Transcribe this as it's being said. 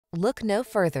Look no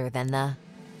further than the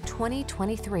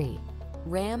 2023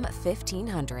 Ram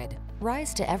 1500.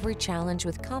 Rise to every challenge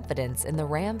with confidence in the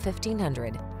Ram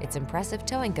 1500. Its impressive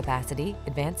towing capacity,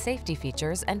 advanced safety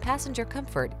features, and passenger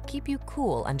comfort keep you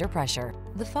cool under pressure.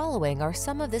 The following are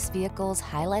some of this vehicle's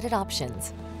highlighted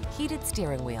options: heated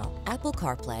steering wheel, Apple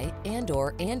CarPlay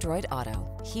and/or Android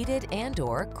Auto, heated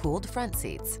and/or cooled front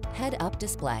seats, head-up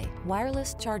display,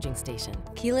 wireless charging station,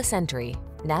 keyless entry,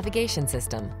 navigation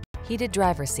system, heated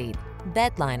driver's seat,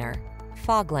 bed liner,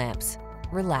 fog lamps.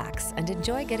 Relax and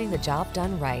enjoy getting the job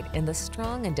done right in the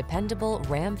strong and dependable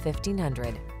Ram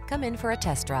 1500. Come in for a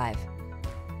test drive.